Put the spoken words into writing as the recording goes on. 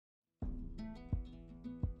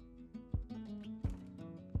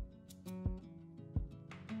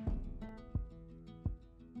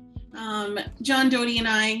John Doty and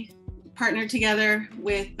I partnered together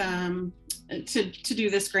with to do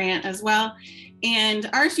this grant as well. And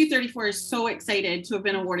RSU 34 is so excited to have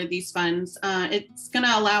been awarded these funds. It's going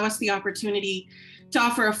to allow us the opportunity to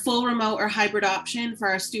offer a full remote or hybrid option for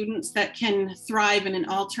our students that can thrive in an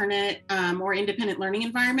alternate or independent learning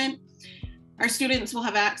environment. Our students will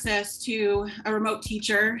have access to a remote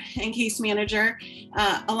teacher and case manager,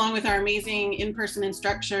 along with our amazing in-person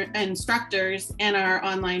instructors and our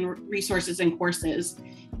online resources and courses.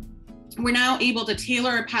 We're now able to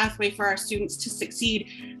tailor a pathway for our students to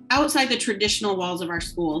succeed outside the traditional walls of our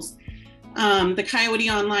schools. The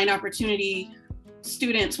Coyote Online Opportunity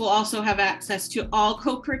students will also have access to all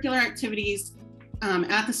co-curricular activities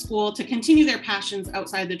at the school to continue their passions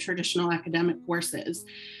outside the traditional academic courses.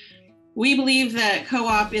 We believe that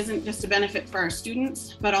co-op isn't just a benefit for our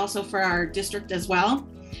students, but also for our district as well.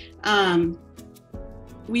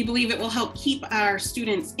 We believe it will help keep our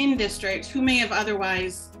students in district who may have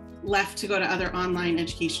otherwise left to go to other online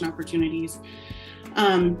education opportunities.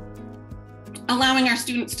 Allowing our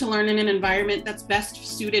students to learn in an environment that's best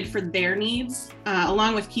suited for their needs,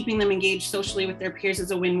 along with keeping them engaged socially with their peers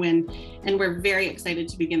is a win-win, and we're very excited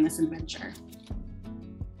to begin this adventure.